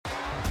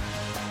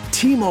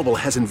T-Mobile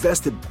has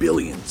invested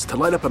billions to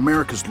light up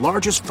America's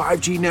largest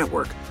 5G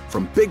network,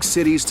 from big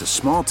cities to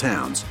small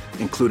towns,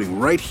 including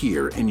right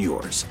here in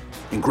yours.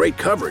 And great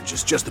coverage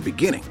is just the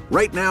beginning.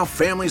 Right now,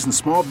 families and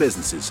small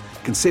businesses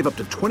can save up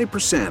to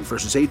 20%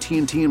 versus AT&T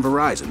and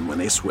Verizon when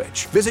they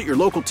switch. Visit your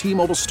local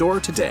T-Mobile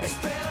store today.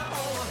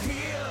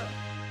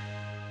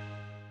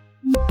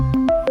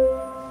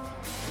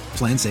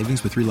 Plan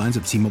savings with 3 lines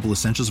of T-Mobile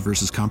Essentials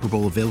versus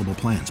comparable available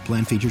plans.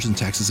 Plan features and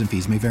taxes and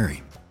fees may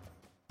vary.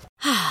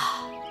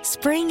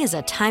 Spring is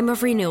a time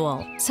of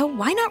renewal, so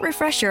why not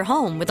refresh your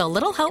home with a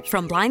little help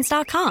from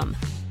Blinds.com?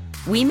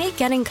 We make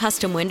getting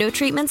custom window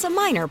treatments a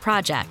minor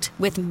project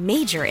with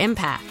major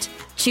impact.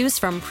 Choose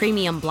from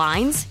premium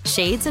blinds,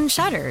 shades, and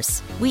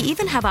shutters. We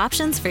even have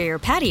options for your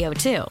patio,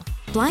 too.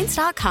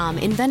 Blinds.com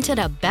invented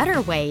a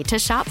better way to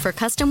shop for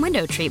custom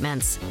window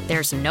treatments.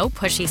 There's no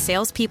pushy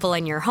salespeople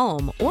in your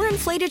home or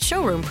inflated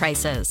showroom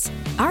prices.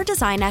 Our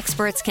design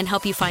experts can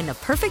help you find the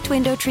perfect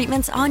window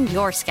treatments on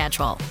your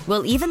schedule.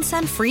 We'll even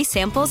send free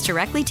samples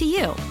directly to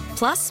you.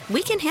 Plus,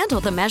 we can handle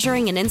the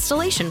measuring and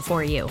installation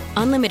for you.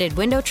 Unlimited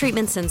window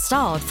treatments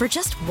installed for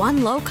just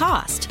one low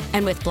cost.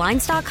 And with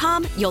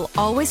Blinds.com, you'll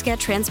always get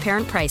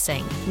transparent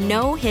pricing.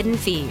 No hidden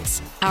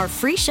fees. Our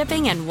free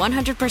shipping and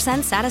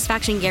 100%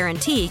 satisfaction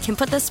guarantee can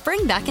put the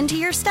spring back into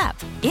your step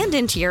and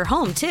into your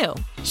home, too.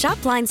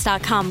 Shop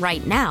Blinds.com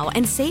right now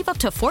and save up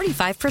to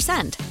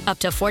 45%. Up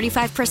to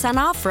 45%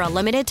 off for a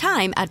limited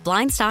time at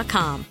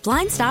Blinds.com.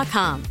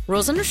 Blinds.com.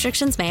 Rules and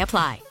restrictions may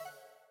apply.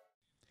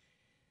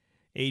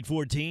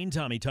 8:14,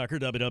 Tommy Tucker,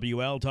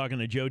 WWL, talking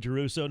to Joe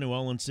Giarrusso, New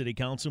Orleans City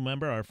Council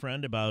member, our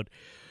friend, about,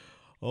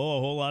 a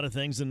whole lot of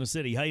things in the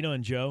city. How you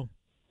doing, Joe?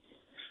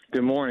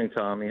 Good morning,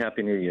 Tommy.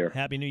 Happy New Year.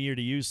 Happy New Year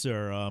to you,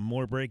 sir.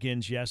 More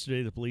break-ins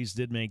yesterday. The police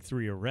did make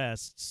 3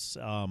 arrests.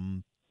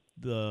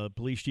 The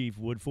police chief,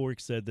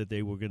 Woodfork, said that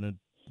they were going to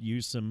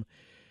use some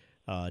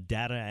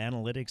data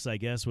analytics, I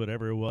guess,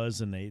 whatever it was,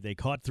 and they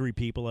caught 3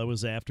 people. I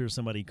was after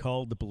somebody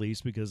called the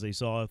police because they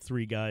saw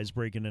 3 guys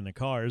breaking into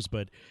cars,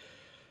 but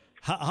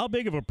how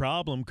big of a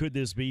problem could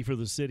this be for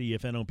the city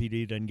if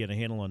NOPD doesn't get a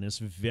handle on this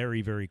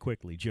very, very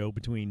quickly, Joe,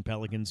 between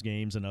Pelicans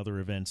games and other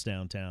events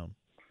downtown?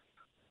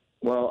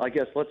 Well, I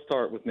guess let's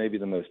start with maybe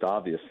the most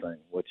obvious thing,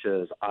 which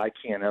is I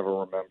can't ever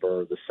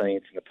remember the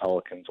Saints and the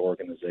Pelicans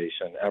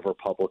organization ever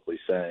publicly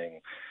saying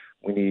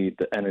we need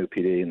the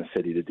NOPD and the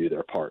city to do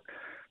their part.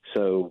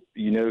 So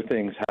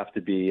things have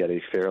to be at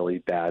a fairly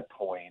bad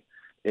point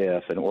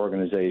if an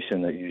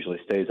organization that usually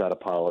stays out of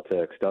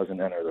politics, doesn't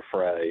enter the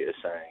fray, is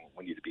saying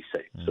we need to be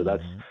safe. So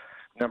that's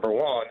number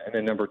one. And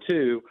then number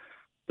two,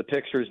 the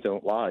pictures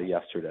don't lie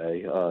yesterday.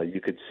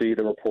 You could see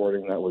the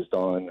reporting that was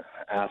done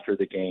after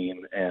the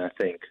game, and I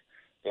think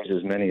there's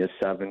as many as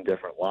 7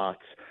 different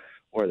lots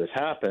where this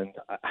happened.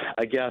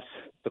 I guess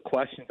the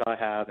questions I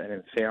have, and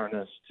in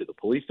fairness to the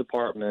police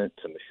department,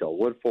 to Michelle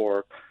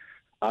Woodfork,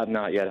 I've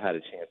not yet had a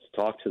chance to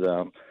talk to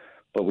them,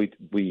 but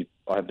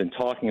I've been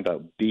talking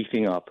about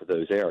beefing up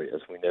those areas.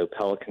 We know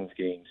Pelicans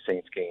games,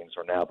 Saints games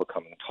are now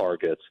becoming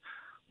targets.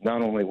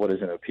 Not only what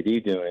is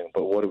NOPD doing,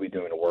 but what are we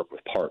doing to work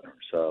with partners?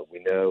 We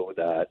know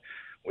that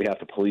we have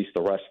to police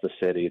the rest of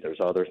the city.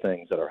 There's other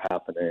things that are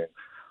happening.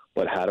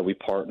 But how do we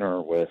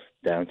partner with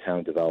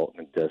Downtown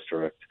Development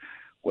District,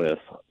 with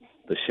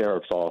the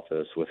Sheriff's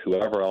Office, with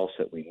whoever else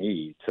that we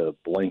need to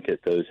blanket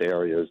those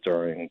areas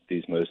during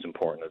these most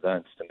important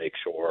events to make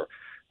sure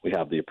we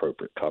have the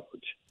appropriate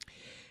coverage?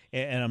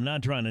 And I'm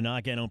not trying to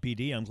knock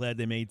NOPD. I'm glad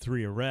they made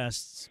 3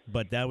 arrests,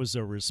 but that was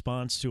a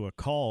response to a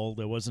call.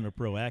 That wasn't a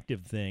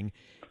proactive thing.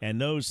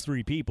 And those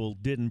 3 people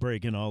didn't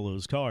break in all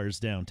those cars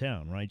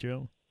downtown, right,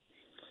 Joe?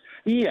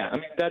 Yeah, I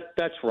mean,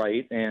 that's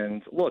right.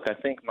 And look, I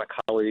think my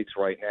colleagues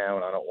right now,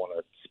 and I don't want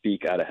to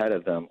speak out ahead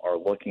of them, are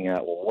looking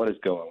at, well, what is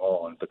going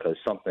on, because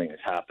something is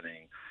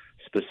happening.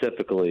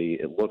 Specifically,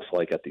 it looks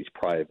like at these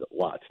private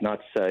lots. Not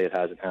to say it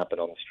hasn't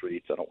happened on the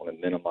streets. I don't want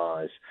to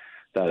minimize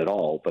that at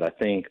all. But I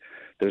think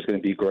there's going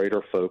to be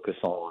greater focus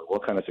on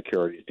what kind of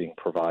security is being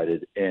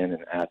provided in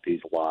and at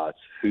these lots,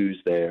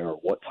 who's there,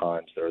 what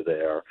times they're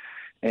there.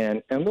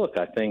 And look,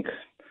 I think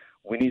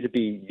we need to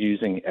be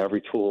using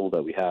every tool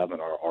that we have in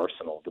our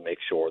arsenal to make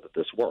sure that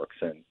this works.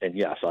 And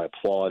yes, I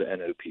applaud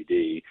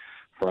NOPD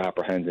for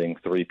apprehending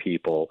 3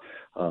 people,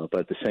 but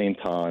at the same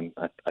time,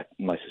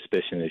 my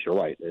suspicion is you're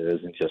right. It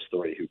isn't just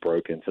 3 who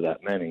broke into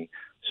that many.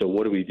 So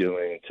what are we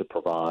doing to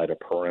provide a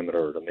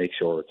perimeter to make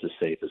sure it's as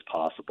safe as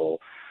possible?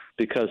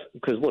 Because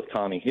look,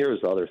 Tommy,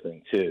 here's the other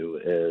thing too,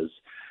 is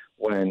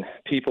when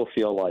people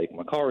feel like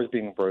my car is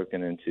being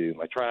broken into,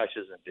 my trash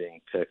isn't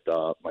being picked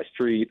up, my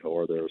street,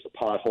 or there's a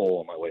pothole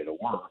on my way to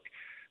work,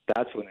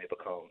 that's when they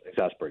become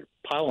exasperated.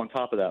 Pile on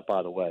top of that,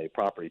 by the way,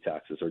 property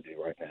taxes are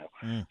due right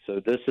now. So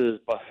this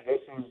is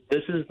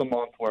the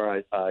month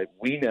where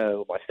we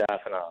know, my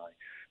staff and I,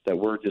 that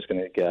we're just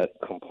going to get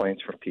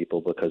complaints from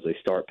people because they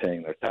start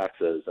paying their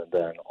taxes, and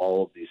then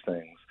all of these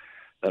things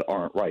that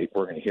aren't right,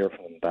 we're going to hear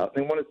from them about.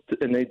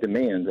 And they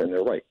demand, and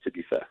they're right, to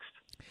be fixed.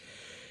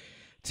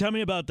 Tell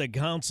me about the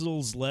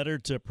council's letter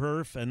to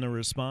PERF and the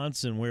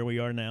response and where we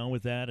are now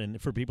with that.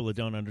 And for people that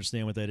don't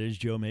understand what that is,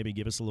 Joe, maybe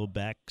give us a little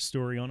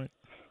backstory on it.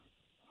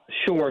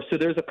 Sure. So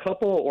there's a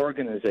couple of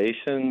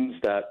organizations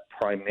that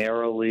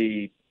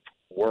primarily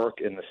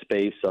work in the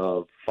space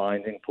of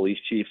finding police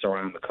chiefs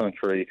around the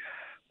country.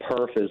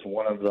 PERF is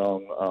one of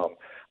them.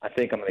 I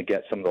think I'm going to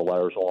get some of the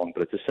letters wrong,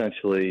 but it's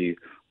essentially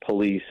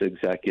Police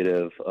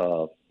Executive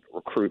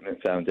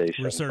Recruitment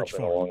Foundation, Research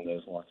something Farm. along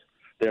those lines.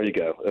 There you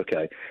go.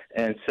 Okay.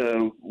 And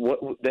so what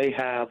they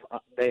have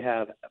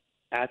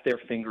at their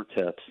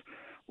fingertips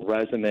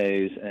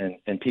resumes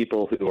and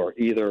people who are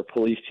either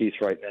police chiefs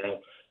right now,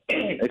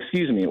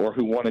 excuse me, or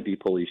who want to be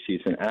police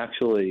chiefs. And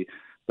actually,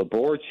 the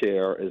board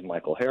chair is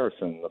Michael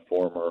Harrison, the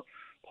former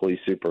police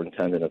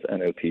superintendent of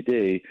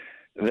NOPD.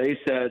 They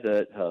said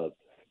that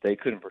they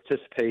couldn't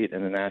participate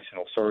in a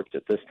national search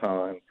at this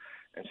time.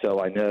 And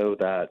so I know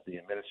that the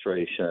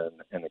administration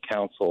and the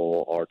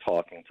council are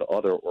talking to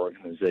other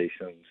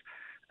organizations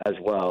as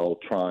well,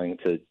 trying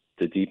to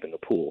deepen the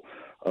pool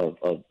of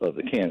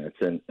the candidates.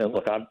 And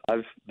look,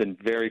 I've been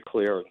very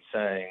clear in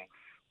saying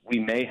we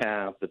may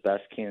have the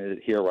best candidate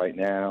here right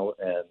now,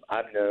 and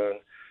I've known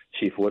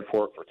Chief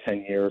Woodfork for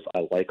 10 years.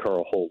 I like her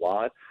a whole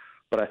lot,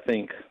 but I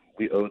think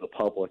we owe the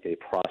public a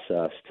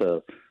process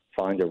to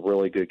find a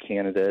really good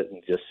candidate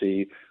and just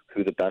see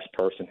who the best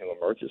person who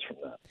emerges from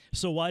that.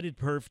 So why did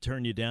PERF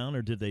turn you down,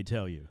 or did they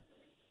tell you?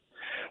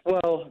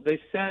 Well, they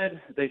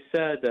said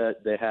that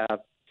they have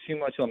too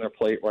much on their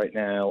plate right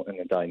now, and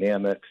the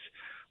dynamics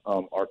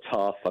are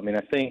tough. I mean,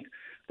 I think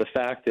the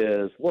fact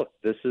is, look,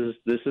 this is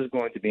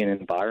going to be an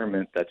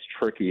environment that's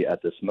tricky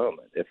at this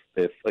moment.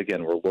 If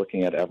again, we're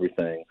looking at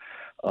everything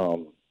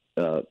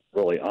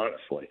really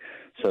honestly.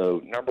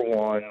 So, number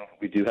one,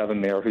 we do have a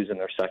mayor who's in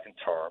their second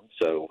term.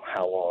 So,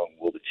 how long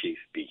will the chief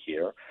be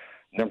here?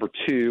 Number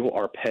two,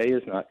 our pay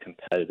is not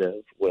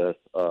competitive with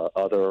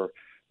other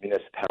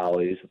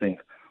municipalities. I think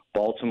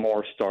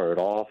Baltimore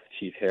started off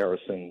Chief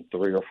Harrison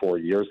 3 or 4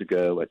 years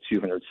ago at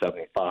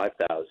 $275,000.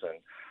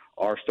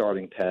 Our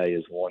starting pay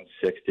is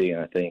 $160,000,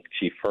 and I think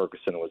Chief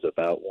Ferguson was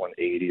about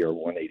 $180,000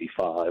 or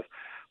 $185,000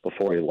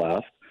 before he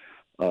left.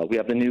 We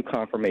have the new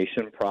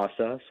confirmation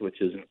process,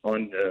 which is an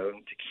unknown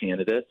to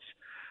candidates.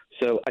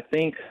 So I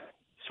think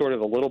sort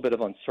of a little bit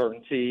of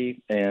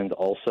uncertainty and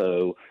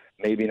also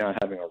maybe not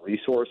having the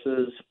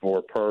resources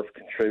for PERF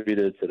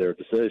contributed to their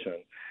decision.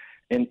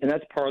 And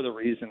that's part of the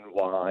reason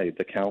why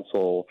the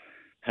council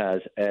has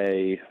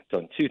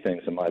done two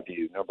things in my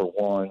view. Number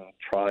one,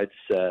 tried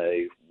to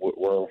say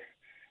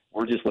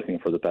we're just looking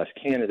for the best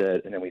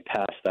candidate, and then we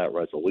passed that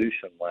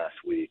resolution last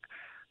week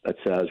that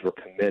says we're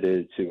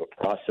committed to a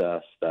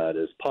process that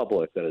is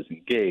public, that is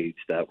engaged,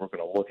 that we're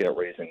going to look at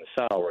raising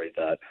the salary,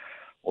 that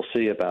we'll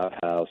see about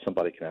how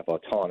somebody can have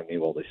autonomy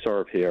while they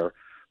serve here,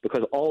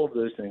 because all of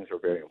those things are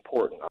very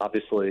important.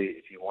 Obviously,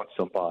 if you want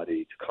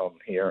somebody to come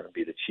here and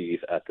be the chief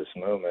at this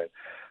moment,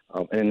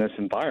 and in this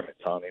environment,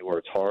 Tommy, where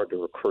it's hard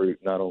to recruit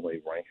not only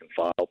rank and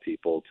file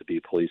people to be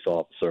police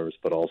officers,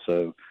 but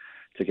also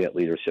to get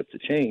leadership to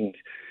change,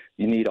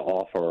 you need to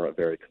offer a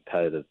very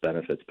competitive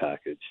benefits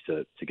package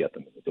to get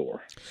them in the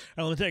door.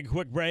 I want to take a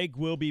quick break.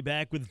 We'll be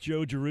back with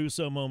Joe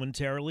Giarrusso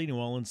momentarily, New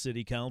Orleans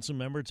City Council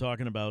member,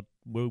 talking about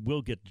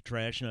we'll get to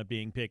trash not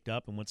being picked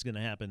up and what's going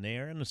to happen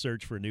there and the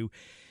search for a new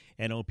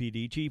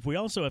NOPD chief. We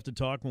also have to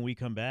talk when we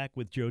come back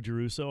with Joe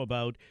Giarrusso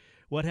about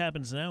what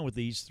happens now with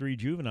these 3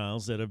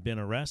 juveniles that have been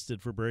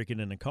arrested for breaking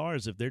into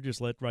cars. If they're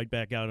just let right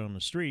back out on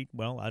the street,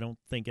 well, I don't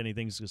think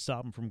anything's going to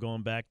stop them from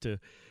going back to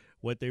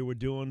what they were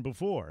doing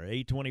before.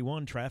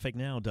 821 traffic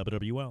now,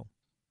 WWL.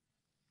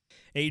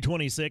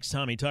 826,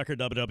 Tommy Tucker,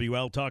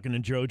 WWL, talking to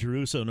Joe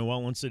Giarrusso, New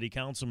Orleans City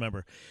Council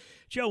member.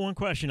 Joe, one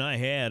question I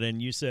had,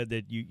 and you said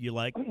that you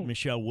like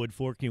Michelle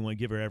Woodfork, you want to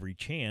give her every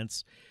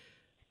chance.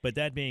 But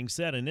that being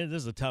said, and this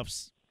is a tough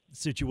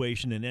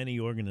situation in any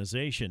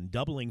organization,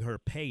 doubling her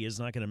pay is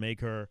not going to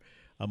make her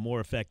a more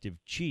effective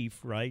chief,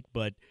 right?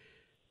 But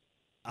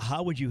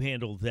how would you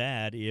handle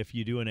that if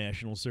you do a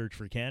national search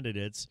for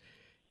candidates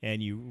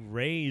and you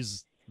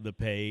raise the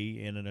pay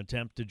in an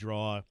attempt to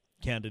draw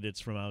candidates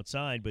from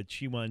outside, but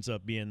she winds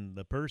up being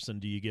the person?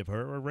 Do you give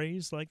her a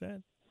raise like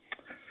that?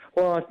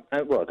 Well,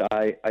 look,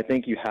 I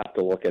think you have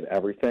to look at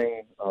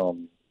everything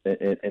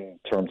in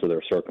terms of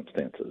their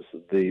circumstances.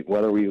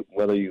 Whether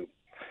you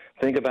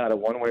think about it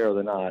one way or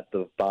the not,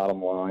 the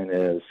bottom line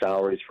is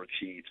salaries for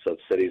chiefs of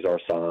cities our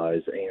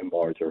size and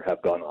larger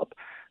have gone up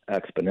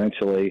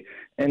exponentially.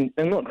 And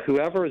look,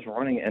 whoever is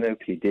running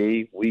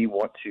NOPD, we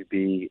want to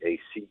be a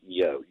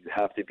CEO. You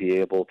have to be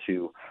able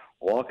to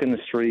walk in the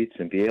streets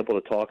and be able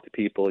to talk to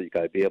people. You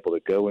got to be able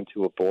to go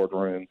into a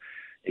boardroom.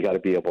 You got to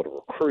be able to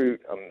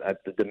recruit.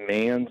 The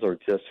demands are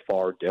just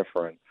far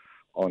different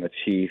on a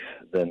chief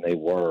than they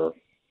were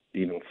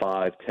even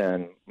 5,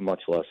 10,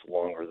 much less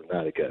longer than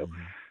that ago.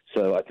 Mm-hmm.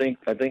 So I think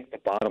the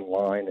bottom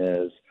line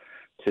is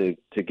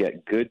to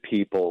get good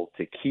people,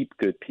 to keep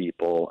good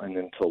people, and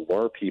then to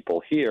lure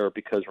people here,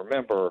 because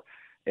remember,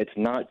 it's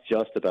not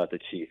just about the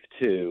chief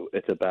too.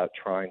 It's about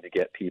trying to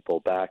get people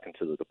back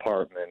into the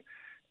department.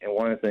 And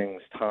one of the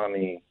things,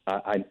 Tommy,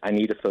 I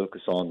need to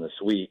focus on this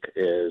week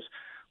is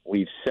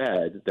we've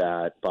said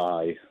that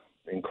by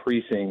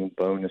increasing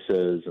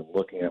bonuses and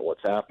looking at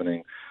what's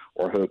happening,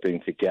 or hoping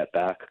to get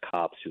back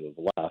cops who have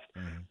left.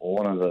 Well,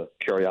 one of the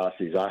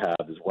curiosities I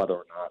have is whether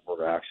or not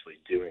we're actually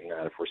doing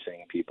that if we're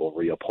seeing people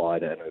reapply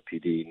to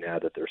NOPD now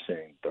that they're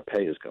seeing their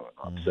pay is going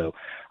up. So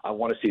I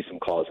want to see some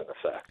cause and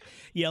effect.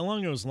 Yeah,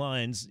 along those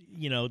lines,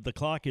 the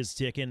clock is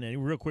ticking.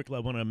 And real quick, I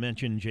want to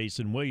mention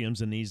Jason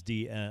Williams and these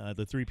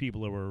the three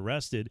people that were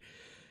arrested.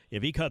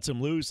 If he cuts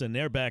them loose and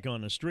they're back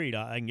on the street,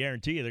 I can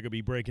guarantee you they're going to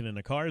be breaking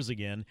into cars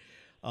again.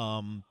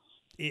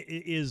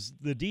 Is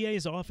the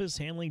DA's office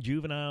handling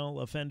juvenile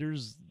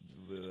offenders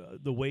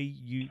the way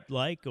you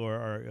like, or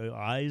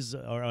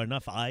are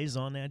enough eyes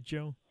on that,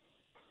 Joe?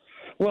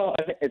 Well,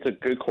 I think it's a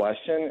good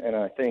question, and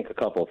I think a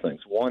couple of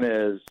things. One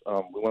is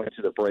we went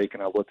to the break,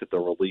 and I looked at the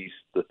release.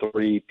 The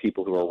three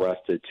people who were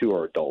arrested, 2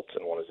 are adults,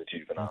 and 1 is a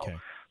juvenile. Okay.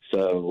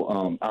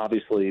 So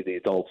obviously the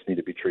adults need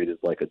to be treated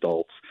like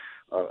adults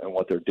and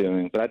what they're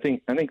doing. But I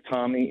think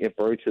Tommy, it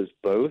broaches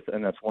both,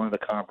 and that's one of the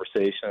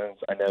conversations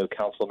I know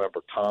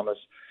Councilmember Thomas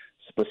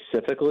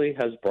specifically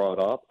has brought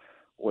up,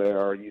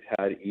 where you've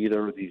had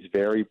either these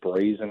very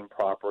brazen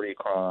property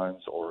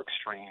crimes or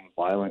extreme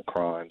violent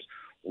crimes.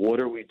 What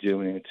are we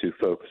doing to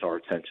focus our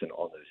attention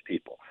on those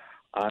people?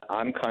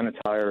 I'm kind of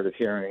tired of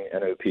hearing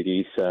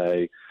NOPD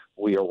say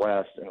we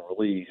arrest and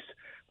release,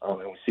 and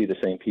we see the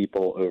same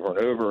people over and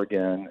over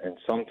again, and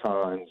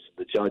sometimes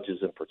the judges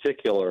in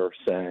particular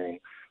saying,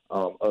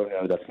 oh,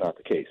 no, that's not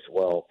the case.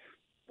 Well,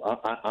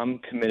 I'm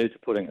committed to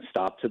putting a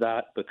stop to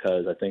that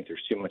because I think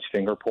there's too much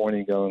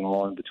finger-pointing going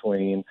on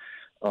between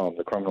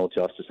the criminal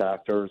justice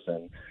actors,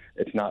 and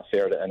it's not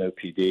fair to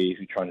NOPD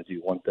who's trying to do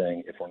one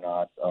thing if we're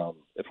not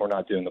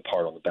doing the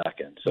part on the back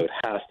end. So it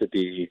has to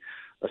be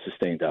a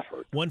sustained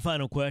effort. One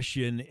final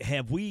question: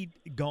 have we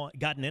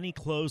gotten any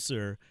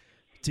closer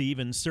to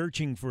even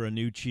searching for a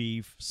new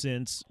chief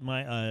since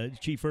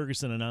Chief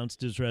Ferguson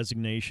announced his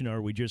resignation? Or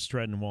are we just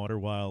treading water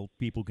while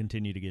people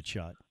continue to get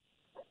shot?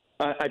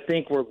 I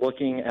think we're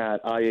looking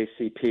at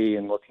IACP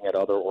and looking at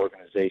other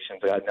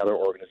organizations. I had another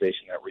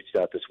organization that reached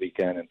out this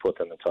weekend and put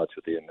them in touch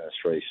with the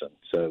administration.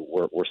 So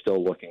we're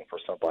still looking for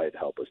somebody to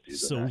help us do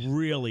this. So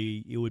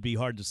really, it would be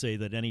hard to say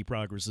that any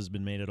progress has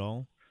been made at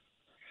all?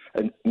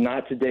 And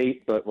not to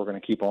date, but we're going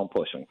to keep on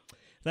pushing.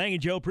 Thank you,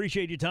 Joe.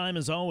 Appreciate your time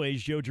as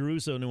always. Joe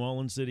Giarrusso, New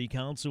Orleans City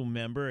Council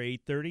member,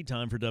 8:30,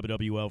 time for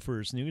WWL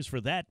First News.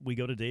 For that, we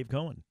go to Dave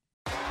Cohen.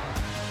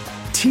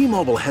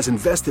 T-Mobile has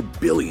invested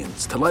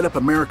billions to light up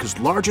America's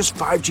largest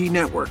 5G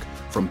network,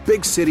 from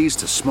big cities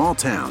to small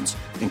towns,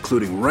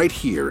 including right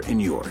here in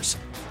yours.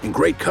 And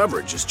great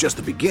coverage is just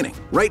the beginning.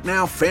 Right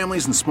now,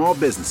 families and small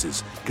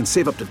businesses can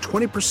save up to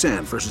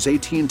 20% versus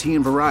AT&T and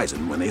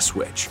Verizon when they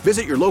switch.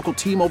 Visit your local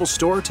T-Mobile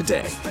store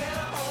today.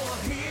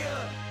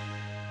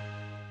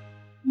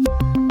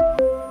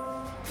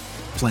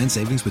 Plan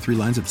savings with 3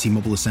 lines of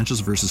T-Mobile Essentials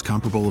versus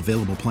comparable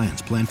available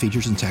plans. Plan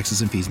features and taxes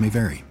and fees may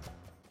vary.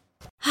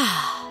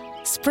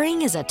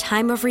 Spring is a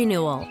time of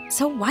renewal,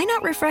 so why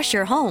not refresh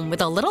your home with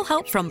a little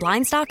help from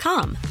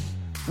Blinds.com?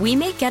 We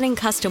make getting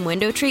custom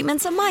window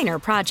treatments a minor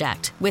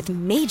project with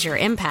major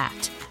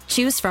impact.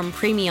 Choose from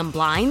premium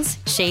blinds,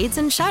 shades,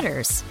 and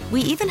shutters. We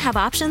even have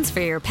options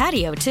for your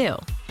patio, too.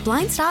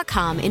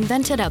 Blinds.com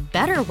invented a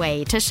better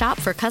way to shop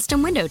for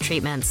custom window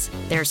treatments.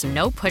 There's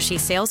no pushy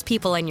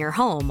salespeople in your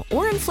home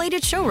or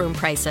inflated showroom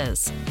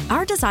prices.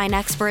 Our design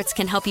experts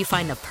can help you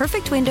find the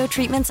perfect window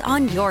treatments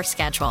on your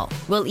schedule.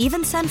 We'll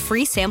even send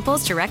free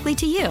samples directly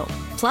to you.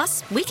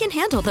 Plus, we can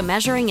handle the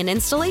measuring and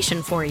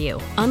installation for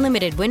you.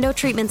 Unlimited window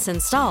treatments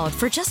installed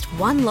for just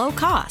one low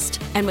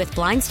cost. And with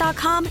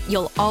Blinds.com,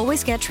 you'll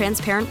always get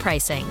transparent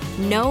pricing.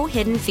 No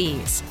hidden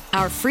fees.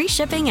 Our free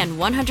shipping and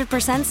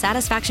 100%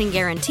 satisfaction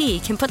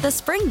guarantee can put the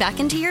spring back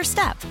into your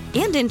step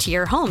and into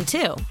your home,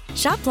 too.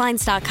 Shop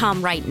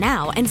Blinds.com right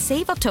now and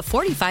save up to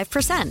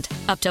 45%.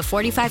 Up to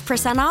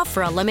 45% off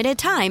for a limited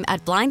time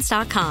at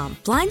Blinds.com.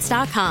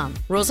 Blinds.com.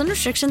 Rules and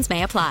restrictions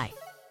may apply.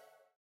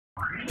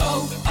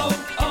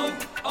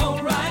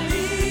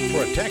 O'Reilly.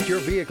 Protect your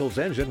vehicle's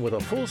engine with a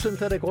full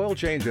synthetic oil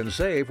change and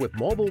save with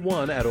Mobil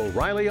 1 at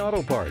O'Reilly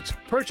Auto Parts.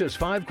 Purchase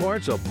 5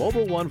 quarts of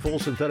Mobil 1 full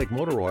synthetic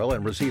motor oil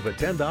and receive a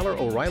 $10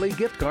 O'Reilly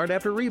gift card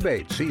after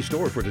rebate. See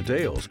store for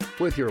details.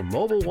 With your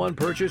Mobil 1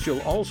 purchase,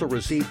 you'll also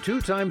receive 2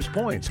 times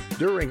points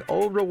during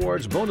O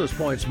Rewards Bonus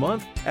Points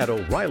Month at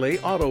O'Reilly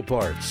Auto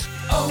Parts.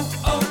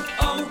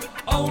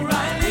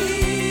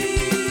 O'Reilly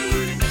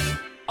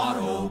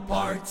Auto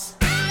Parts.